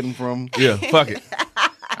partner to get them from. Yeah, fuck it.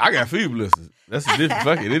 I got few blisters. That's a different.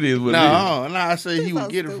 Fuck it. It is what it is. No, I say he So would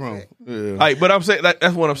get it from. stupid. Yeah. Like, but I'm saying, like,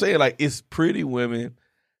 that's what I'm saying. Like, it's pretty women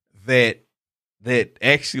that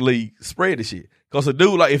actually spread the shit. Cause a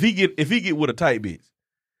dude, like, if he get with a tight bitch,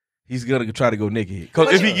 he's gonna try to go naked.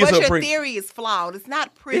 Cause if he gets but up, your theory is flawed. It's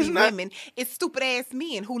not pretty women. It's stupid ass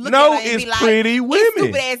men who look No, at her and it's be like, pretty women. It's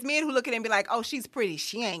stupid ass men who look at her and be like, oh, she's pretty.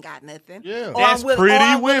 She ain't got nothing. Yeah. Or That's pretty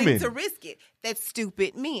I'm willing women. to risk it. That's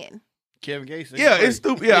stupid men. Kevin Gates. yeah, it's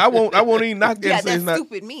stupid. Yeah, I won't even knock that. Yeah, and say it's that's not.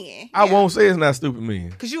 stupid men. I won't say it's not stupid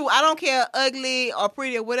men. Cause I don't care ugly or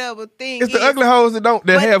pretty or whatever thing. It's the ugly hoes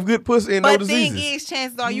that have good pussy and no But thing diseases. is,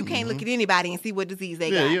 chances are you can't look at anybody and see what disease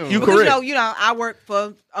they got. Yeah, you Because, correct. You know, I work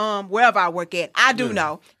for wherever I work at. I do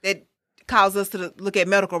know that cause us to look at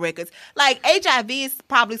medical records. Like HIV is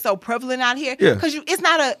probably so prevalent out here. Yeah. Because you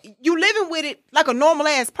living with it like a normal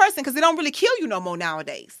ass person because it don't really kill you no more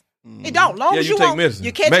nowadays. It don't. Long Yeah, as you you take won't, medicine.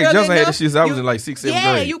 you catch Max it early Johnson had enough. this shit since I was in like 6th,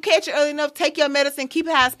 7th grade. You catch it early enough, take your medicine, keep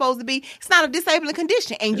it how it's supposed to be. It's not a disabling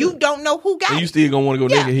condition, and you don't know who got And it. you still gonna want to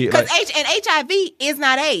go naked here. Because Like, HIV is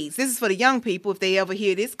not AIDS. This is for the young people if they ever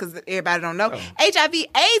hear this, because everybody don't know. Oh.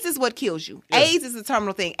 AIDS is what kills you. AIDS is a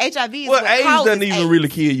terminal thing. HIV is well, what AIDS causes doesn't even AIDS. really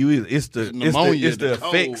kill you either. It's the Pneumonia, it's the the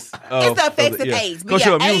effects. It's the effects of AIDS. Because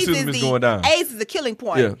your immune system is going down. AIDS is the killing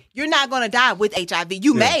point. Yeah. You're not going to die with HIV.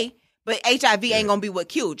 You may, but HIV ain't going to be what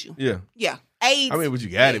killed you. Yeah. Yeah. AIDS. I mean, but you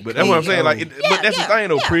got it. But that's what I'm saying. Like, but that's the thing,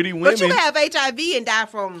 though. Pretty women. But you can have HIV and die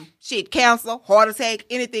from cancer, heart attack,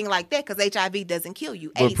 anything like that, because HIV doesn't kill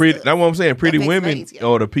you. But AIDS pretty. does. That's what I'm saying. Pretty Affects women AIDS, yeah.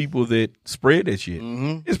 are the people that spread that shit.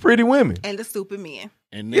 It's pretty women. And the stupid men.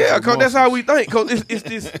 And Yeah, cause that's how we think. Cause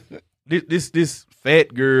it's this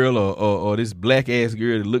fat girl or this black ass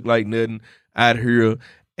girl that look like nothing out here,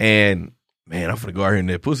 and man, I'm finna go out here and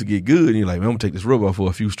that pussy get good. And you're like, man, I'm gonna take this rub off for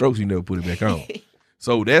a few strokes. You never put it back on.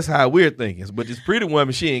 So that's how we're thinking. But this pretty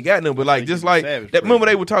woman, she ain't got nothing. But like, just like that. Remember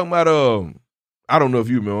they were talking about I don't know if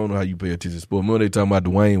you remember. I don't know how you pay attention to sport. Remember they talking about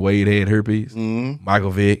Dwayne Wade had herpes,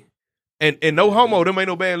 Michael Vick, and no homo. Them ain't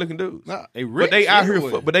no bad looking dudes. Nah, they rich. But they out here,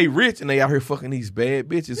 but they rich and they out here fucking these bad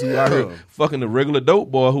bitches who out here fucking the regular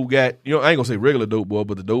dope boy who got, I ain't gonna say regular dope boy,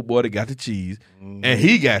 but the dope boy that got the cheese and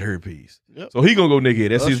he got herpes. Yep. So he gonna go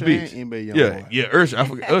naked. That's Usher his and bitch. NBA Yeah, Usher.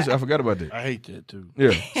 I forgot about that. I hate that too.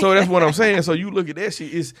 Yeah. So that's what I'm saying. So you look at that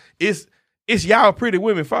shit. It's y'all pretty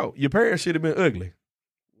women fault. Your parents should have been ugly.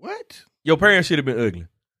 What? Your parents should have been ugly.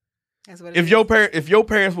 That's what it If is. your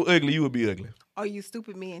parents were ugly, you would be ugly. Or you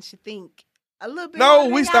stupid men should think a little bit. No, harder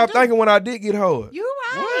we than stopped y'all do. thinking when I did get hard. You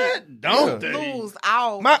right. What? Don't Yeah. they? Lose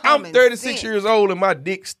all. I'm common 36 sense. years old and my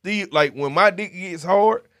dick still, like when my dick gets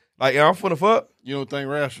hard, like I'm finna fuck, You don't think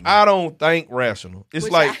rational? I don't think rational. It's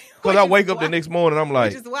Which like, because I which wake is up the why- next morning, I'm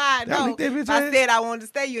like, Which is why I Y'all know. lick that bitch If I ass? said I wanted to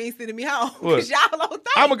stay, you ain't sending me home. What? Because y'all don't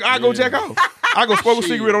think. I go jack off. I go smoke a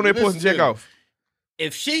cigarette on that pussy and jack Listen. off.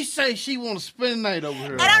 If she say she want to spend the night over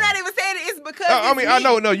here, And I'm not even saying it. It's because. I it's mean, I me.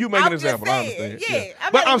 know, no, you make an I'm just example. I saying, understand. yeah.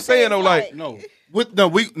 I'm But not I'm even saying though, like,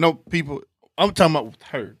 no people. I'm talking about with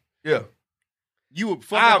her. yeah. You would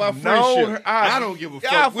fuck I've about known friendship. her- I don't give a Yeah,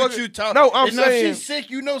 I fuck what fuck- you talk. No, I'm and now saying- if she's sick.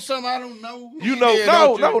 You know something I don't know. You know, Yeah,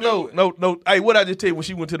 no. don't you do it. No. Hey, what I just tell you when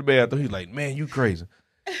she went to the bathroom, he's like, man, you crazy.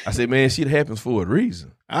 I said, man, shit happens for a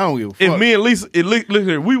reason. I don't give a fuck. If me and Lisa, look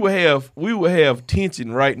here, we would have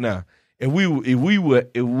tension right now if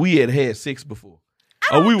we had sex before.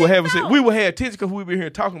 Or we would have sex. We would have tension because we been here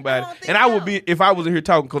talking about it. And I would be, if I was in here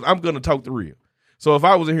talking, because I'm gonna talk the real. So if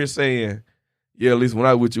I was in here saying, yeah, Lisa, when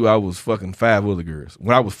I was with you, I was fucking 5 other girls.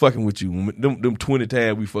 When I was fucking with you, them 20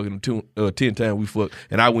 times we fucking, 10 times we fucked,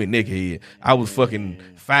 and I went naked head. I was fucking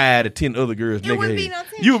 5 to 10 other girls naked wouldn't be head. no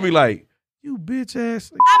tension. You would be like, you bitch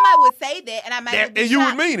ass. I might would say that, and I might. That- be and you would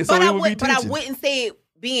shocked, mean it, so but it I would be But I tension. wouldn't say it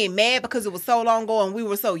being mad because it was so long ago and we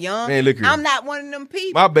were so young. Man, look here. I'm not one of them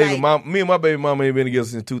people. My baby like, mom, me and my baby mama ain't been together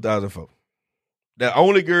since 2004. The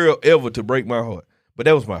only girl ever to break my heart. But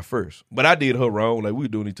that was my first. But I did her wrong. Like, we were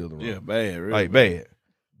doing each other wrong. yeah, bad, really. Like, bad.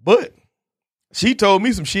 But she told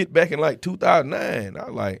me some shit back in like 2009. I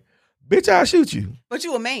was like, bitch, I'll shoot you. But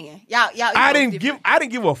you a man. Y'all. I didn't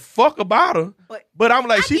give a fuck about her. But I'm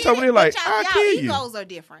like, I she get told me it, like, but I'll y'all kill you. egos are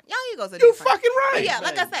different. Y'all egos are You different. fucking But right. yeah,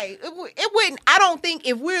 like I say, it wouldn't. I don't think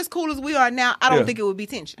if we're as cool as we are now, I don't Yeah. think it would be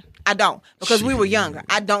tension. I don't, because we were younger.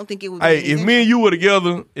 I don't think it would. Hey, be if tension. me and you were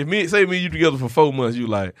together, me and you together for 4 months, you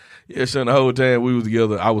like, yeah, son, the whole time we was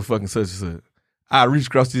together, I was fucking such and such. I reached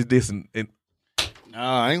across this disc and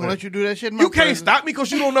Nah, I ain't gonna let you do that shit in my You can't presence. stop me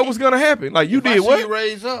because you don't know what's gonna happen. Like you If I did see what? you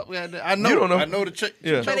raise up. I know. You don't know. I know the chick.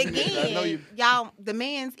 Yeah. But I know again, y'all, the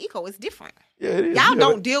man's ego is different. Yeah, it is. Y'all Yeah,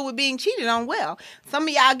 don't deal with being cheated on well. Some of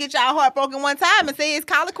y'all get y'all heart broken one time and say it's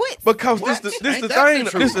call it quits. because What? this Ain't the that thing. the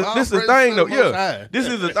This truth? is the All thing though. praise to the Most Yeah, High. this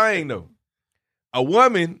is the thing though. A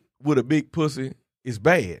woman with a big pussy is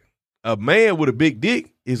bad. A man with a big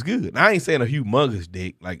dick is good. Now, I ain't saying a humongous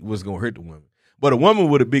dick like what's gonna hurt the woman, but a woman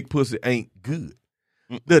with a big pussy ain't good.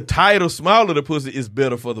 The tighter, smaller the pussy is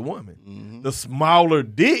better for the woman. Mhm. The smaller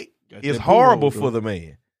dick Got is that horrible boo-hole, for though. the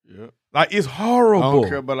man. Yeah. Like it's I horrible. don't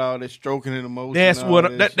care about all that stroking and emotion. That's and all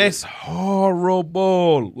what that shit. that's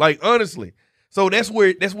horrible. Like honestly. So that's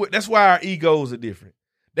why our egos are different.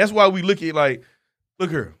 That's why we look at like, look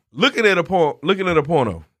here, looking at a porno.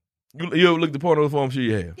 You ever looked at porno before? I'm sure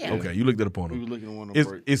you have. Yeah. Okay, you looked at a We porno. was looking at one of them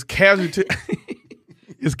breaks. It's casualty.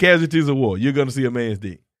 It's casualties of war. You're gonna see a man's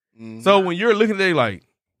dick. Mhm. So when you're looking at it like,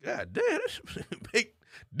 God damn, that's big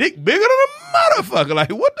dick bigger than a motherfucker.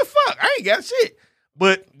 Like, what the fuck? I ain't got shit.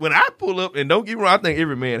 But when I pull up, and don't get me wrong, I think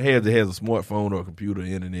every man has a smartphone or a computer,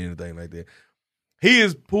 internet, anything like that. He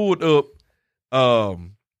has pulled up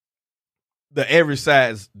the average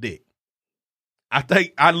size dick. I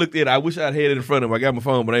think I looked at it. I wish I'd had it in front of him. I got my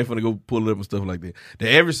phone, but I ain't finna go pull it up and stuff like that. The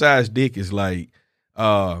average size dick is like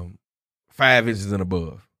 5 inches and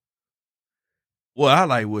above. Well, I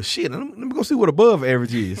like, well, shit, let me go see what above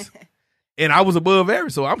average is. And I was above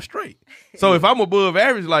average, so I'm straight. So if I'm above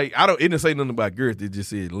average, like, it didn't say nothing about girth. It just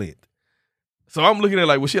said length. So I'm looking at it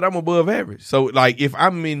like, well, shit, I'm above average. So, like, if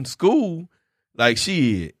I'm in school, like,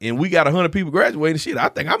 shit, and we got 100 people graduating, shit, I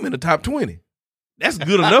think I'm in the top 20. That's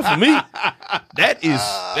good enough for me.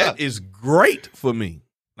 That is great for me.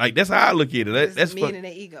 Like, that's how I look at it. That's men and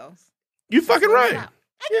their egos. You fucking right.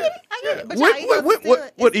 I get it. I get it. But What, y'all what, egos what, still-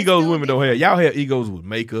 what it's egos still women don't have? Y'all have egos with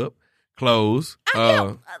makeup, clothes.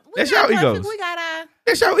 That's y'all egos. We got our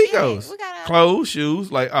That's y'all egos. we got our Clothes,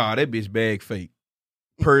 shoes, like, that bitch bag fake.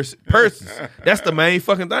 Purses. That's the main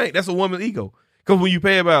fucking thing. That's a woman's ego. Because when you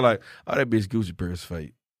pay about like, that bitch Gucci purse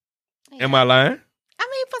fake. Am I lying? I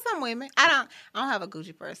mean, for some women, I don't have a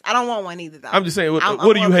Gucci purse. I don't want one either, though. I'm just saying, what I'm do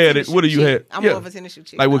you more of a have? tennis What do shoe you chick. have? I'm Yeah. more of a tennis shoe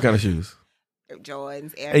chick. Like what though. kind of shoes?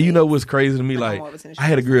 Jordans, Air And you know Max. what's crazy to me? I'm Like, more of a tennis I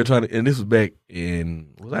had a shoe girl trying to, and this was back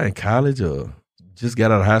was I in college or just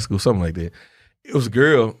got out of high school, something like that. It was a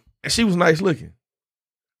girl, and she was nice looking.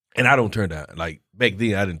 And I don't turn down, like, back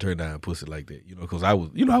then, I didn't turn down pussy like that, because I was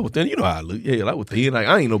thin. You know how I look. Yeah, I was thin. Like,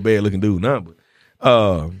 I ain't no bad looking dude now, but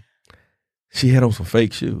she had on some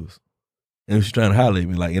fake shoes. And she was trying to holler at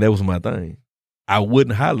me, like, and that was my thing. I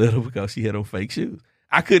wouldn't holler at her because she had on fake shoes.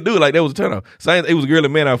 I couldn't do it. Like, that was a turn off. Same, it was a girl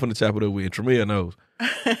and man I was finna chop it up with, and Tremere knows.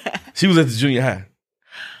 She was at the junior high.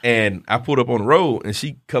 And I pulled up on the road, and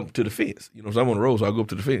she come to the fence. So I'm on the road, so I go up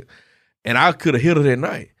to the fence. And I could have hit her that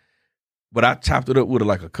night. But I chopped it up with her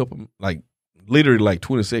like a couple, like, literally like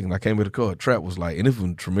 20 seconds. I came in the car, Trap was like, and this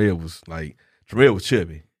when Tremere was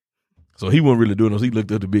chubby. So he wasn't really doing those. He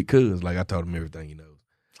looked up the big cuz, like I taught him everything he knows.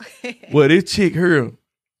 Well, this chick here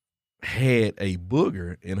had a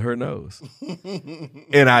booger in her nose.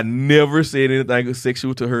 And I never said anything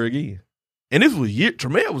sexual to her again. And this was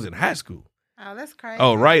Tremere was in high school. Oh, that's crazy.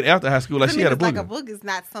 Oh, right after high school, like To she me, had a it's booger. like a booger is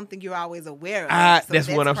not something you're always aware of. That's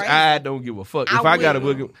what I'm saying. crazy. I don't give a fuck. If I I got a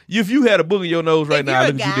will. booger, if you had a booger in your nose right If now, I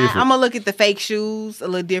you're look a at you guy, different. I'm gonna look at the fake shoes a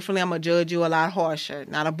little differently. I'm gonna judge you a lot harsher.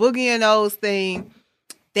 Now the booger in your nose thing,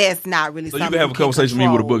 that's not really So you something can have a conversation with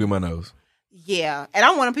me with a control. booger in my nose. Yeah, and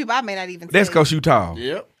I'm one of the people I may not even. That's tell you. because you tall.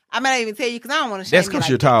 Yep. I may not even tell you because I don't want to shame That's you 'cause like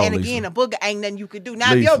you're that. tall, And Lisa. again, a booger ain't nothing you could do.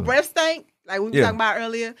 Now, if Lisa. your breath stink, like we were Yeah. talking about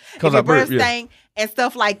earlier, if 'Cause your I burp, breath yeah. stink and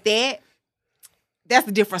stuff like that, that's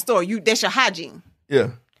a different story. That's your hygiene.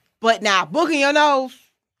 Yeah. But now, booger in your nose,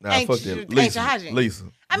 Nah, Ain't fuck you- that. ain't Lisa, your hygiene. Lisa.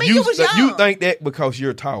 I mean, you was young. You think that because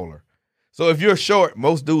you're taller. So if you're short,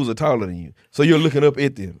 most dudes are taller than you. So you're looking up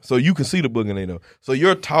at them. So you can see the booger in their nose. So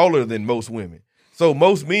you're taller than most women. So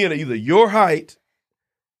most men are either your height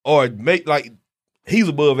or he's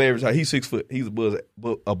above average height. He's 6 foot. He's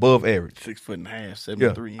above average. 6'5", Yeah.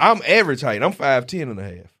 7'3". I'm average height. I'm 5'10" and a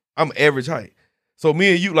half. I'm average height. So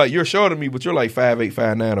me and you, like, you're shorter than me, but you're like 5'8",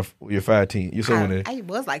 5'9", or you're 5'10". You're somewhere there. I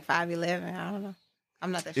was like 5'11". I don't know.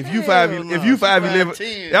 I'm not that If short. you Hell 5'11", she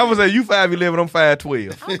 5'10". I would say you 5'11", I'm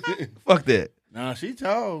 5'12". Okay. Fuck that. Nah, she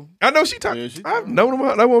tall. I know she tall. Yeah, she I tall. know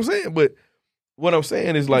that's what I'm saying. But what I'm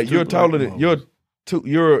saying is like Two you're taller black than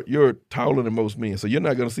you're taller than most men, so you're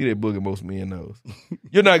not gonna see that booger most men nose.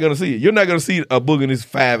 You're not gonna see it. You're not gonna see a booger in this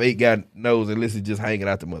 5'8" guy nose unless it's just hanging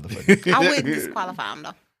out the motherfucker. I wouldn't disqualify him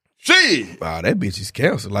though. Shit. Wow, that bitch is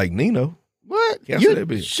cancer like Nino. What? Cancel that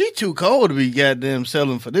bitch. She too cold to be goddamn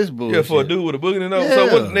selling for this bullshit. Yeah, for a dude with a booger in the nose. Yeah.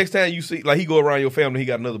 So what? Next time you see, like, he go around your family, he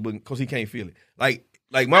got another booger because he can't feel it. Like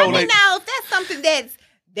my old lady. Now, if that's something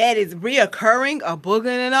that is reoccurring, a booger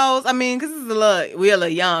in the nose. I mean, because we're a little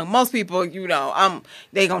young. Most people,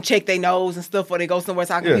 they gonna check their nose and stuff before they go somewhere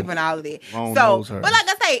talking to people and all of that. But like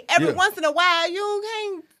I say, every once in a while, you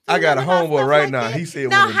can't. I got a homeboy right now. That. He said,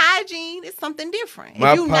 now hygiene is something different.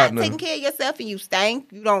 If you're not taking care of yourself and you stink,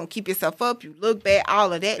 you don't keep yourself up, you look bad,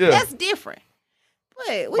 all of that. Yeah. That's different.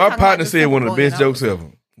 But my partner said one of the best jokes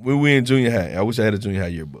ever. When we in junior high, I wish I had a junior high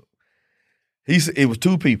yearbook. He said it was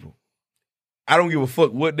two people. I don't give a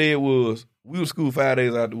fuck what day it was. We were school 5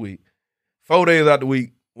 days out the week. 4 days out the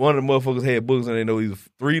week, one of the motherfuckers had boogers and they know either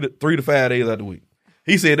 3 to 5 days out the week.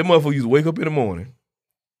 He said the motherfuckers used to wake up in the morning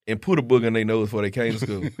and put a booger in their nose before they came to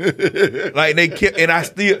school. Like they kept, and I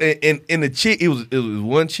still, and the chick, it was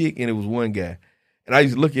one chick and it was one guy. And I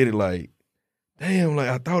used to look at it like, damn, like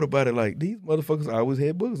I thought about it like, these motherfuckers always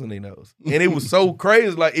had boogers in their nose. And it was so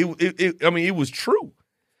crazy, like it was true.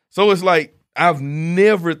 So it's like, I've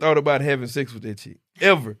never thought about having sex with that chick,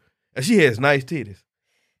 ever. And she has nice titties.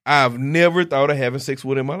 I've never thought of having sex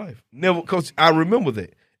with her in my life. Never, because I remember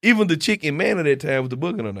that. Even the chick in Man of that time with the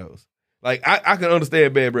booger in her nose. Like, I can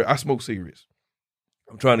understand bad breath. I smoke cigarettes.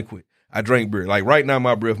 I'm trying to quit. I drink beer. Like, right now,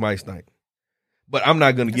 my breath might stink. But I'm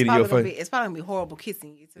not going to get in your face. It's probably going to be horrible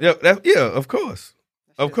kissing you, too. Yeah, of course.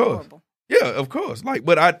 Of course. Horrible. Yeah, of course. Like,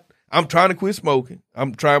 but I'm trying to quit smoking.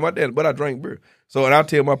 I'm trying my damn, but I drink beer. So, and I'll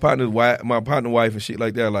tell my partner wife and shit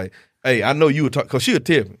like that, like, hey, I know you would talk, because she'll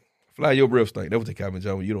tell me, Fly, your breath stink. That's what they call me,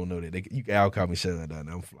 John. You don't know that. You can all call me Sean down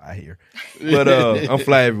there. I'm Fly here. But I'm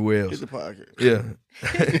Fly everywhere else. Get the podcast. Yeah.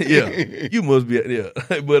 Yeah. You must be, yeah.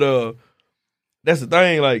 But that's the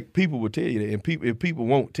thing, like, people will tell you that. And if people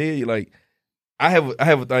won't tell you, like, I have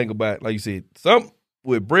a thing about, like you said, some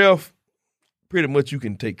with breath, pretty much you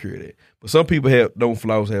can take care of that. But some people don't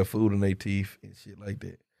floss, have food in their teeth and shit like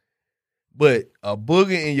that. But a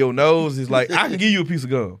booger in your nose is like, I can give you a piece of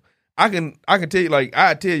gum. I can tell you, like,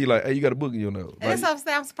 I tell you, like, hey, you got a booger in your nose. And that's what I'm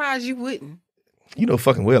saying. I'm surprised you wouldn't. You know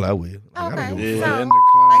fucking well I will. Like, okay. I don't give a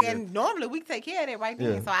fuck. And normally we take care of that right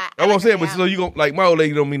then. Yeah. So I what I'm saying, but so you gon' like my old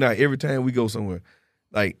lady don't mean that every time we go somewhere.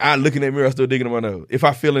 Like, I look in that mirror, I still digging in my nose. If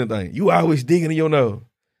I feel anything, you always digging in your nose.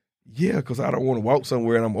 Yeah, because I don't want to walk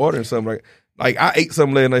somewhere and I'm ordering something like I ate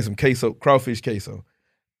something last night, some queso, crawfish queso.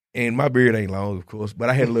 And my beard ain't long, of course, but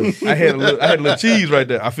I had a little cheese right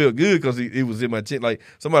there. I felt good because it was in my chin. Like,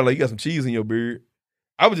 somebody like, you got some cheese in your beard.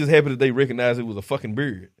 I was just happy that they recognized it was a fucking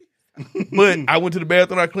beard. But I went to the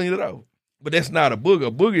bathroom, I cleaned it out. But that's not a booger.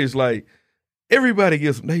 A booger is like, everybody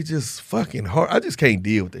gets them. They just fucking hard. I just can't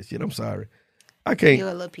deal with that shit. I'm sorry. I can't. You're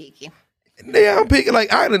a little picky. Yeah, I'm picky.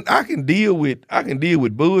 Like, I can deal with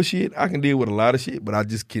bullshit. I can deal with a lot of shit, but I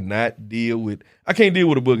just cannot deal with. I can't deal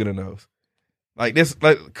with a booger in the nose. Like, that's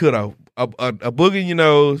like cut off a booger in your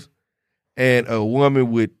nose, and a woman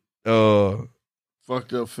with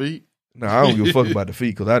fucked up feet. No, I don't give a fuck about the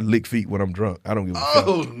feet because I lick feet when I'm drunk. I don't give a fuck.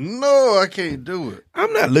 Oh no, I can't do it.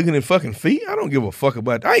 I'm not looking at fucking feet. I don't give a fuck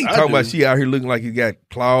about. I ain't talking about she out here looking like you got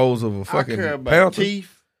claws of a fucking I care about panther.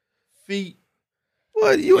 teeth, feet.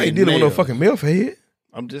 Well, you ain't dealing with no fucking MILF head.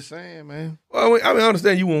 I'm just saying, man. Well, I mean, I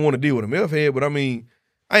understand you wouldn't want to deal with a MILF head, but I mean,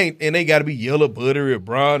 and they got to be yellow, buttery, or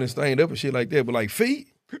brown, and stained up and shit like that. But like feet,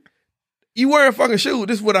 you wearing fucking shoes.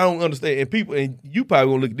 This is what I don't understand. And you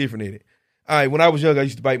probably gonna look different at it. All right, when I was young, I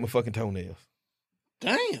used to bite my fucking toenails.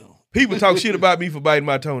 Damn. People talk shit about me for biting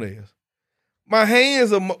my toenails. My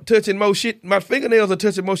hands are touching more shit. My fingernails are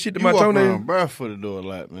touching more shit than my toenails. You walk around barefooted though a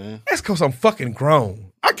lot, man. That's because I'm fucking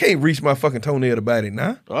grown. I can't reach my fucking toenail to bite it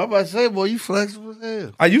now. I was about to say, boy, you flexible as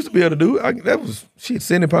hell. I used to be able to do it. That was shit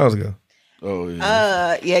 70 pounds ago. Oh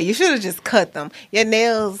yeah. Yeah, you should have just cut them. Your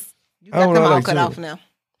nails, you got them all cut off now.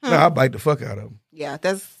 No, I bite the fuck out of them. Yeah,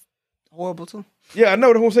 that's horrible too. Yeah, I know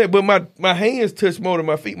what I'm saying, but my hands touch more than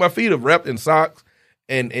my feet. My feet are wrapped in socks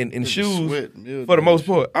and shoes sweat, for the most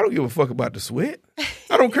part. I don't give a fuck about the sweat.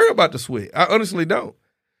 I don't care about the sweat. I honestly don't.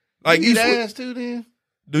 Like, you eat ass too, then?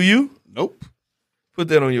 Do you? Nope. Put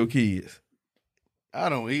that on your kids. I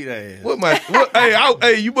don't eat ass.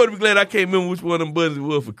 Hey, you better be glad I can't remember which one of them buzzes it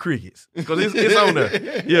was for crickets. Because it's on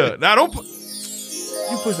there. Yeah. Now, don't put...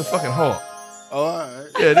 You push the fucking heart. Oh, all right.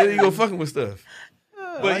 Yeah, then you go fucking with stuff.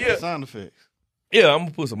 But like the sound effects. Yeah, I'm going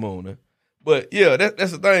to put some on there. But, yeah,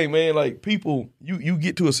 that's the thing, man. Like, people, you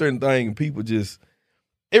get to a certain thing and people just...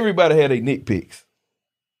 Everybody had their nitpicks.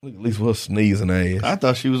 Look, at least for her sneezing ass. I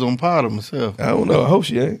thought she was on powder myself. I don't know. I hope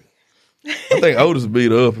she ain't. I think Otis would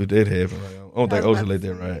beat her up if that happened. Like, I don't think Otis let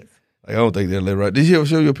that ride. Like, I don't think they'll let it ride. Did she ever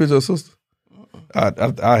show you a picture of her sister?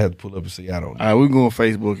 I have to pull up and see. I don't know. All right, we're going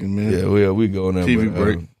Facebook in a minute. Yeah, well, we going there. TV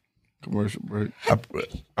break. Commercial break. I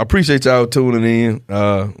appreciate y'all tuning in.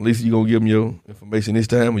 Lisa, you gonna give them your information this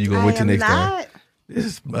time, or you gonna wait till next time?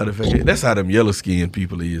 This motherfucker. That's how them yellow skinned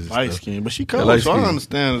people is. Light skin, but she cold, so I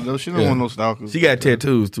understand it though. She don't want no stalkers. She got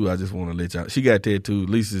tattoos too. I just want to let y'all. She got tattoos.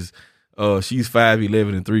 Lisa's. She's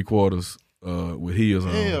 5'11" and 3/4 with heels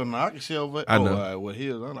on. Hell no, I can see over. I know. With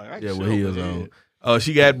heels on. I can see with heels on.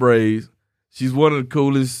 She got braids. She's one of the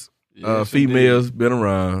coolest females been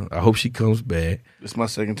around. I hope she comes back. It's my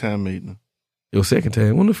second time meeting her. Your second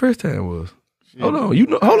time? When the first time was? Hold on, you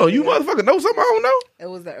motherfucker know something I don't know? It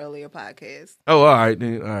was the earlier podcast. Oh, all right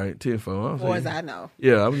then. All right, 10-4. Or as I know.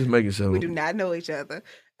 Yeah, I'm just making sure. We do not know each other.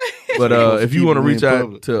 But if you want to reach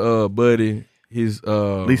out to Buddy, his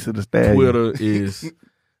Lisa the Stallion. Twitter is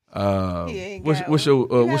what's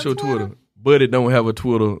your Twitter? Buddy don't have a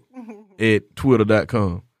Twitter at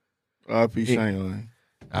twitter.com. R.P. Shane.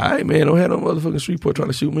 All right, man. Don't have no motherfucking Streetport trying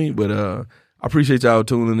to shoot me. But I appreciate y'all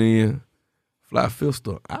tuning in.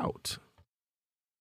 FlyFistol out.